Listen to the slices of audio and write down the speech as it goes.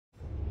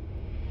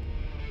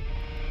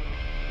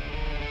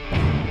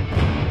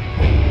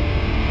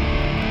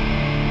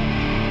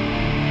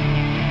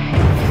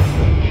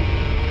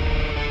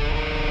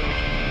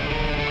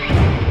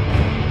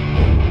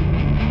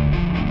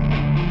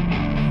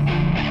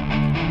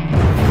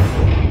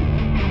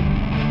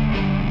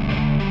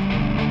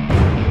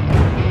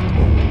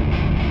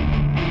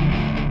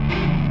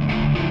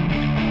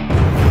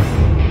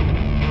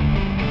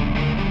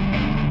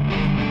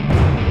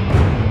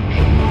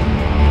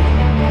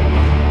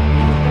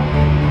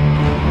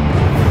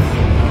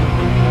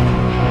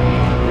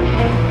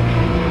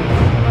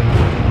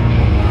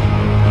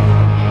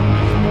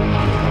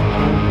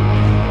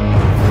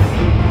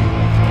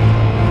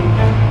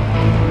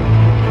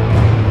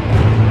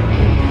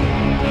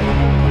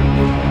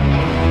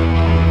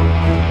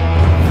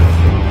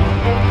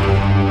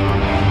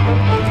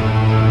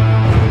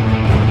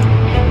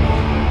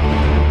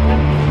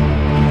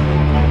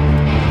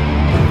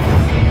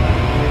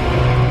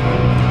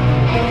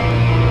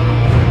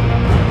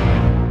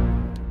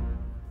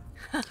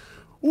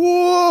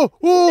Whoa!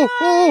 Whoa!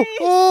 Oh!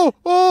 Oh! Oh!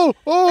 Oh!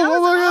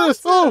 Oh my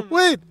goodness! Oh!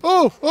 Wait!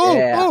 Oh! Oh!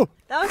 Yeah. Oh!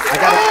 That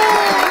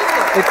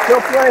was It's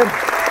still playing.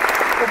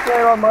 Still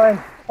playing on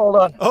mine. Hold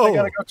on. Oh. I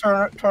gotta go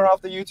turn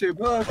off the YouTube.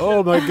 Oh,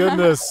 Oh my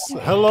goodness!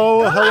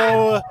 Hello,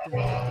 hello,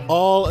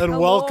 all, and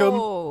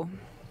welcome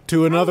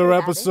to another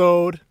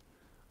episode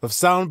of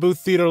Sound Booth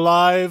Theater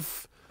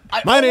Live.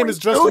 My name is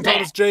Justin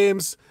Thomas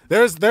James.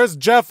 There's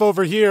Jeff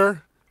over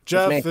here.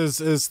 Jeff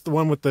is the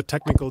one with the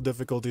technical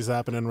difficulties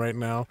happening right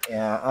now.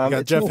 Yeah, we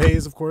got Jeff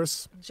Hayes, of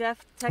course.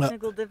 Jeff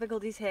technical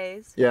difficulties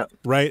Hayes. Yeah.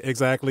 Right,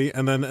 exactly.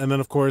 And then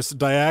of course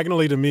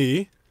diagonally to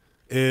me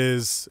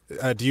is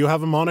do you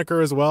have a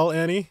moniker as well,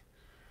 Annie?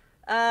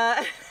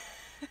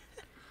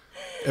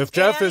 If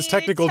Jeff Annie, is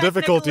technical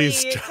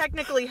difficulties,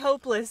 technically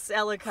hopeless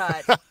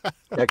Ellicott.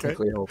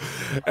 Technically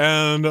hopeless.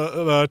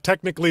 And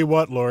technically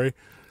what, Lori?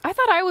 I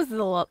thought I was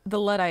the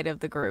Luddite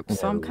of the group,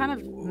 so I'm kind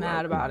of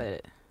mad about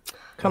it.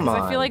 Come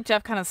on. I feel like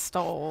Jeff kind of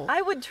stole I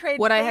would trade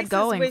what I had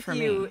going with for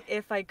you me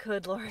if I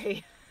could,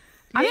 Lori.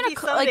 I mean, Maybe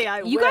someday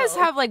I you will. guys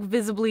have like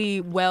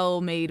visibly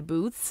well-made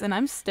booths, and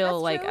I'm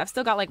still That's true. I've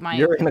still got like my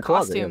You're in the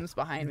closet, costumes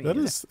behind me. That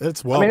is,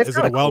 it's well. I mean, it's is it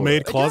a kinda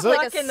well-made It does closet? have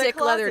like a Stuck in the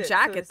sick leather closet, so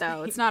jacket to though.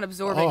 speak. It's not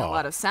absorbing a Oh.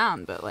 lot of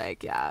sound, but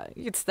like yeah,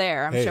 it's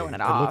there. I'm Hey, showing it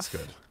it off. looks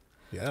good.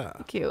 Yeah.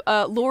 Cute.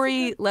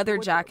 Lori leather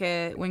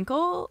jacket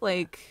Winkle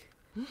like.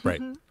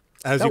 Right.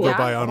 As you go Yeah.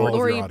 by on all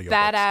Lori of your audio.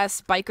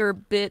 badass biker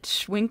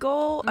bitch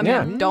Winkle. I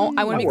mean, Yeah.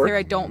 I want to be That clear. I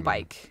works. don't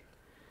bike.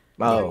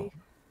 Oh.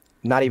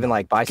 Not even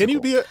like bicycle. Can you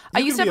be a? I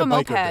you used can to be have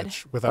a biker moped.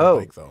 bitch without Oh. a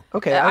bike though.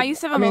 Okay. I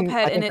used to have a mean, moped,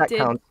 I think and it that did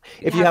counts.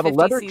 If have you have a 50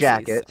 leather cc's.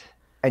 jacket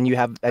and you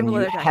have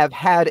leather jacket. have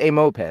had a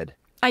moped.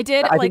 I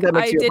did I think that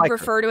makes I you a did biker.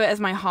 refer to it as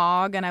my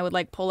hog, and I would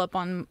like pull up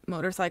on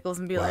motorcycles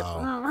and be like,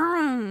 Wow.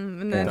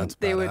 and then That's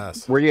they would.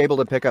 badass. Were you able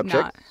to pick up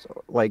Not- chicks?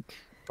 Like.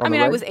 I on mean,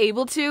 the I road? was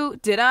able to.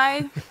 Did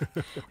I?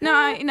 No,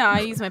 I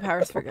use my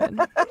powers for good.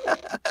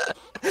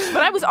 But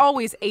I was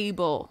always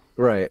able.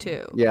 Right.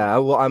 to. Yeah.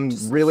 Well, I'm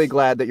really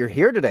glad that you're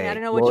here today. I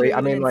don't know what Lori. you're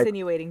I even mean, like,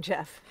 insinuating,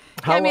 Jeff.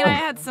 how I mean, I long-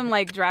 had some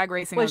like drag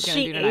racing. I Was was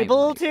gonna she do tonight.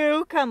 able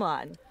to? Come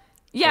on.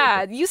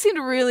 Yeah, you seemed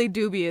really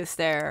dubious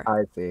there.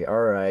 I see. All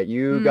right.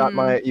 You got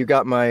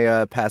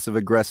my passive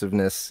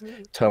aggressiveness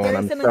tone. Barry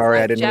I'm Simmons sorry.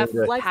 I likes didn't Jeff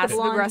mean to. Like the Passive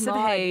blonde aggressive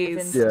mod haze.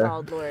 you've Yeah.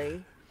 installed,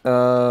 Lori.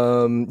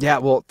 Yeah,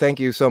 well, thank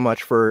you so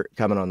much for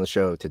coming on the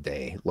show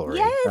today, Lori.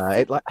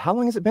 Yes. How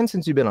long has it been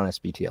since you've been on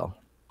SBTL?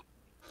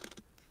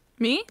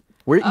 Me?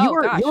 You Oh,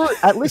 were gosh.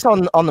 at least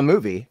on the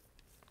movie,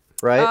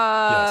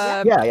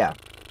 right? Yeah.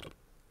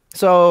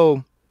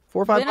 So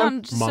 4 or 5 been on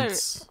months? just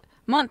Months,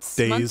 months,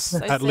 days,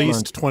 I'd at say.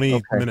 least 20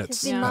 Okay.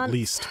 minutes, Yeah. at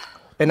least.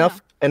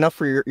 Enough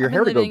for your I've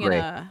hair been to go living in gray,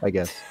 a- I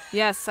guess.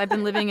 Yes, I've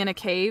been living in a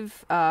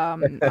cave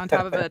on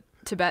top of a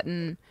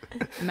Tibetan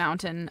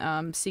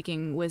mountain,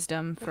 seeking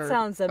wisdom for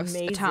sounds a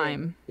amazing.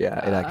 time.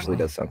 Yeah, it actually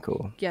does sound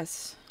cool.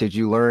 Yes. Did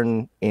you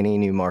learn any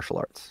new martial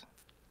arts?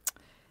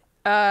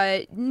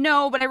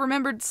 No, but I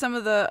remembered some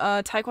of the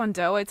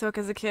Taekwondo I took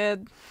as a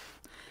kid.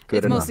 Good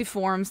It's enough. mostly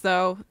forms,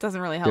 though. It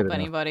doesn't really help Good enough,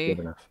 anybody.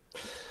 good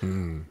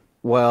enough.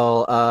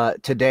 Well,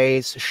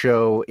 today's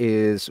show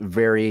is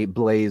very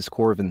Blaze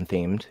Corvin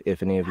themed.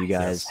 If any of you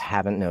guys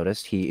haven't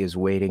noticed, he is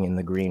waiting in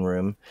the green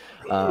room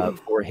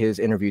for his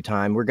interview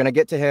time. We're going to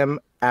get to him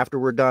after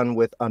we're done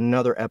with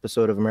another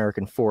episode of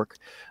American Fork.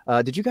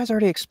 Did you guys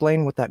already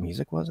explain what that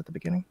music was at the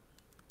beginning?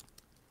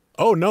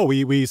 Oh no,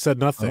 we said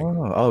nothing.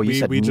 Oh, you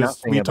said we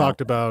nothing about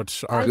talked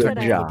about our Good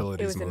technical job. It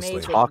abilities was mostly.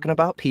 amazing. talking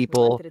about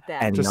people Left it at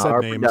that. and Just not said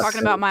our names. production.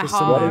 Talking about my Just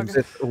some hog.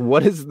 names.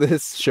 What is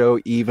this show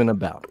even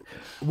about?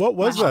 What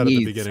was that at the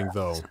Jesus. beginning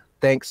though?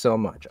 Thanks so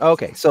much.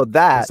 Okay, so Was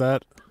that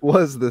that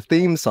was the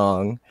theme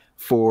song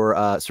for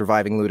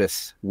Surviving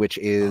Ludus, which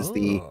is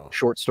the Oh.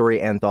 short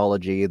story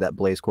anthology that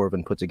Blaze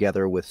Corvin put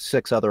together with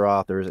 6 other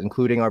authors,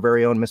 including our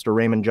very own Mr.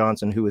 Raymond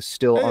Johnson, who is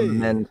still on the Hey.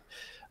 mend.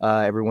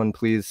 Everyone,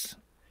 please,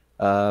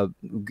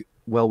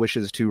 well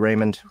wishes to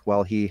Raymond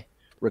while he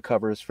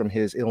recovers from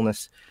his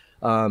illness.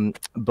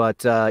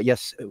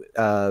 Yes,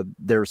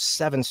 there's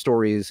 7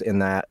 stories in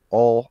that,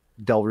 all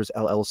Delvers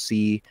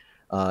LLC,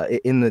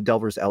 in the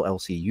Delvers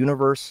LLC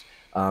universe.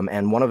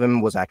 And one of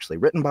them was actually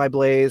written by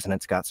Blaze, and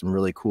it's got some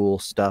really cool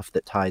stuff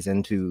that ties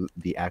into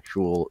the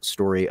actual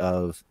story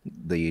of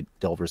the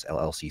Delvers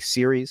LLC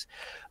series.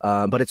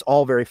 But it's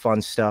all very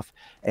fun stuff.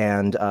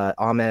 And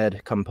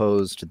Ahmed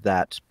composed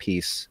that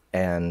piece,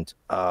 and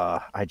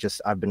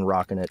I've been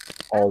rocking it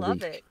all I love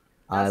week. it.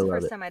 I That was the love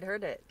first it. time I'd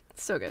heard it.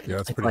 So good. Yeah,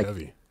 it's pretty like-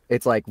 heavy.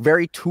 It's like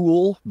very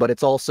Tool, but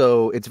it's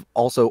also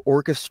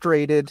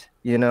orchestrated,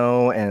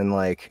 and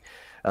like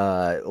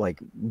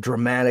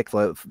dramatic.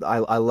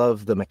 I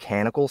love the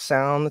mechanical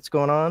sound that's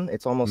going on.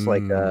 It's almost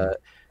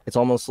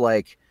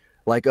like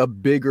a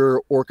bigger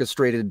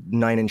orchestrated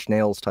 9 Inch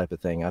Nails type of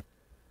thing.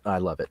 I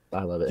love it.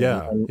 I love it.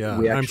 Yeah, And yeah.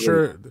 we I'm actually-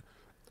 sure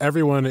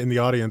everyone in the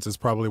audience is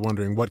probably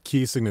wondering what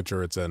key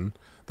signature it's in.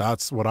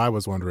 That's what I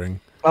was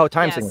wondering. Oh,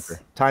 time Yes.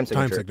 signature. Time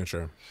signature. Time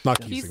signature,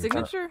 not key, Key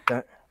signature. signature?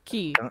 Dun,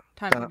 Key. dun,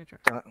 Time dun, signature.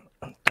 dun,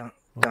 dun,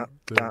 dun,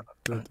 dun,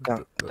 dun,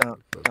 dun, dun,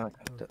 dun,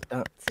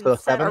 dun. Since So seven.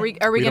 seven? Are we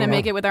We gonna don't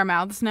make know. it with our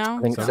mouths now?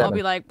 I think I'll seven.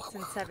 be like,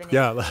 Since 7.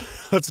 Yeah,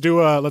 let's do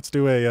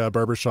a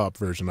barbershop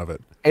version of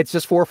it. It's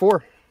just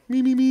 4/4.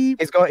 Me me me.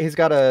 He's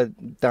got a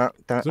dun,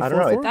 dun, Is it I don't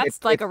know. 4/4?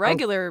 that's like a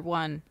regular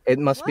one. It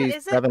must be What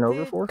is it?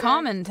 7/4.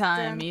 Common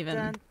time,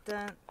 even.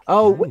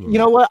 Oh, you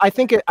know what? I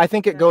think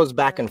it goes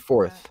back and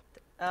forth.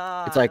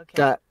 It's like okay.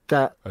 da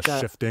da A da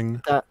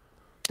shifting. da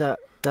da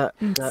da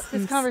da.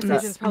 This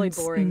conversation is probably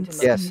boring to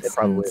most Yes, it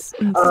probably is.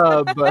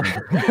 But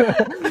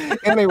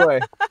anyway,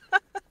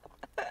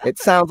 it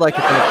sounds like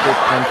it's a good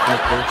time.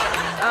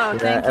 Oh, Yeah,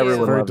 thank everyone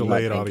you. Very loves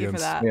delayed Thank you for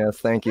audience. that. Yes,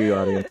 thank you,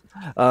 audience.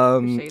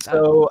 Appreciate that.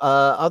 So,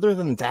 other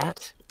than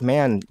that,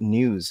 man,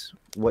 news.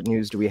 What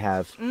news do we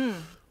have?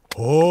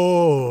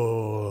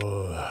 Oh,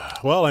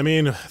 well, I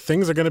mean,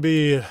 things are going to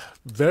be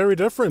very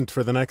different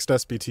for the next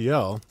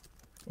SBTL.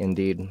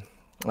 Indeed.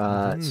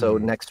 So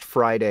next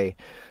Friday,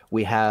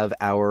 we have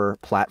our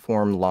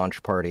platform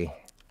launch party.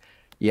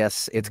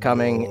 Yes, it's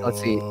coming.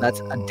 Let's see. That's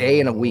a day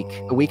and a week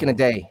and a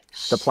day.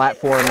 The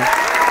platform It's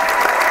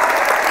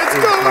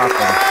is going dropping.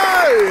 live!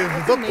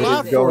 The amazing.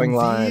 platform, Going V.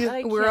 live.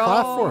 I We're can't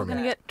all Platform.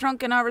 gonna get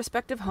drunk in our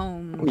respective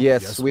homes.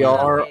 Yes, Yes, we we are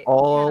are. Cannot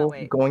all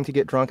wait. going to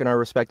get drunk in our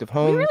respective We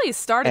homes. really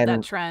started that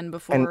and- trend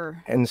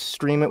before. and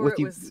stream it Before with it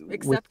you was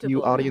with you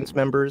acceptable. audience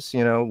members.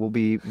 You know, we'll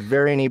be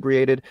very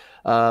inebriated.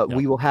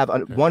 We will have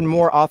one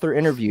more author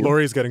interview.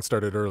 Lori's getting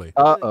started early.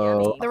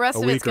 Uh-oh. The rest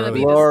A of it's week gonna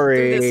be early.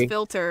 through this Lori.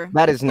 filter.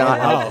 That is not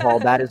Wow. alcohol.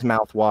 That is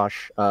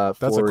mouthwash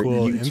That's a for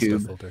cool Insta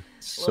YouTube, filter.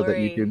 so that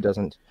Lori. YouTube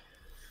doesn't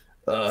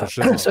For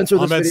shizzle. censor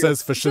this Ahmed video.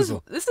 says for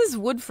shizzle. This is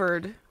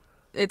Woodford.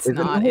 It's Is it?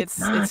 not. No, It's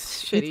not.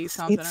 shitty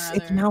something or It's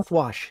other.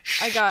 mouthwash.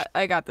 Shh.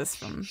 I got this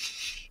from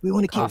We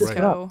want to keep this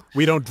Right. up. Costco.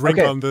 We don't drink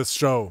Okay. on this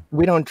show.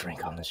 We don't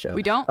drink on this show.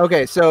 We don't.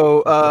 Okay, so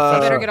You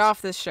better Uh, get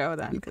off this show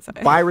then, because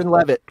Byron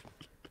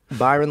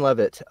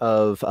Levitt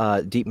of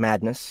Deep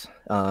Madness.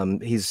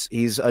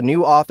 He's a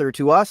new author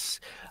to us,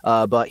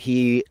 but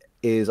he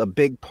is a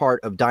big part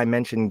of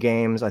Dimension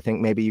Games. I think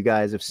maybe you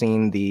guys have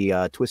seen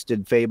the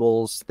Twisted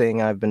Fables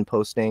thing I've been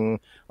posting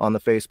on the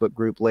Facebook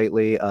group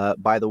lately.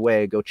 By the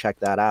way, go check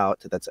that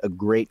out. That's a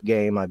great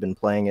game. I've been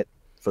playing it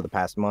for the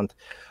past month.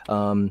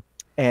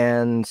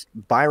 And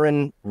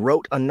Byron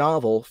wrote a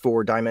novel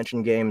for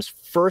Dimension Games'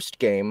 first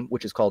game,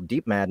 which is called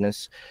Deep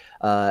Madness.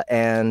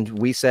 And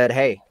we said,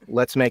 hey,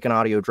 let's make an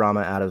audio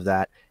drama out of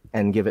that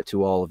and give it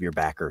to all of your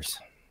backers.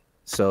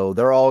 So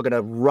they're all going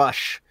to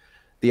rush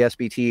the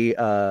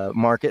SBT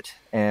market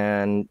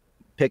and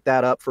pick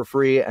that up for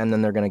free. And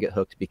then they're going to get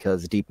hooked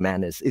because Deep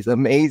Madness is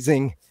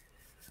amazing.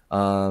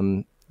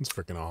 It's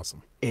freaking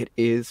awesome. It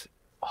is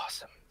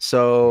awesome.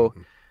 So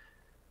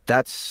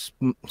that's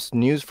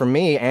news from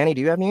me. Annie,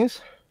 do you have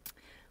news?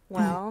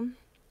 Well,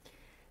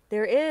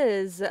 there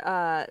is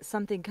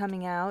something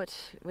coming out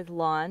with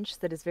launch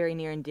that is very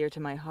near and dear to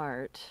my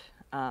heart.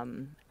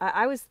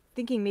 I was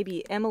thinking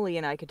maybe Emily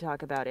and I could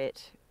talk about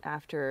it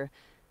after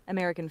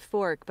American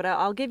Fork, but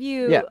I'll give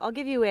you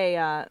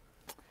a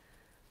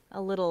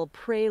little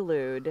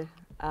prelude.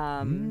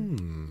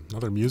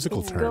 Another musical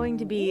It's term. going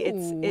to be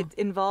Ooh. it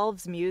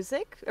involves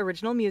music,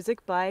 original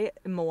music by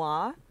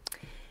Moa,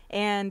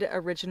 and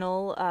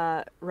original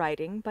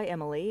writing by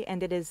Emily,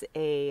 and it is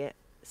a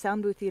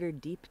sound booth theater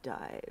deep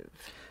dive.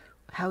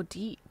 how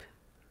deep?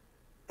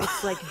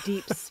 It's like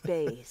deep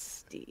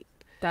space deep.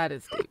 That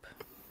is deep.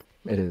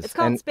 It is. It's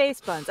called And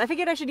Space Buns. I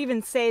figured I should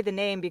even say the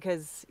name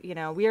because, you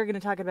know, we are going to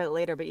talk about it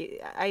later, but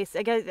I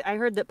guess I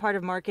heard that part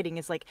of marketing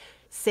is like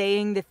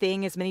saying the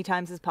thing as many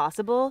times as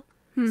possible.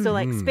 So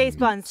like Space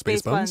Buns, Space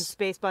Space Buns, Buns?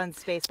 Space Buns,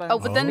 Space Buns. Oh,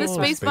 but then the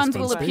space buns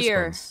will Space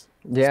appear. Buns.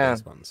 yeah,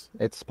 Space Buns.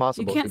 it's You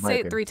possible. can't might say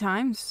it be. 3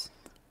 times.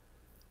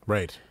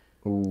 Right.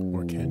 Ooh,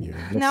 Or can you?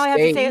 Now I have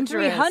to say it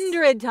Dangerous.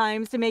 300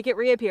 times to make it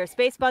reappear.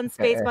 Space Buns,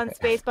 Space Buns,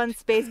 Space Buns,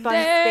 Space Buns,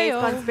 Space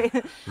Buns, Space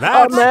Buns.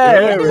 That's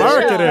man. good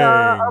marketing.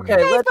 Okay,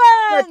 Space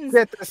let's Buns!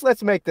 get this.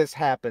 Let's make this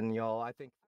happen, y'all. I think.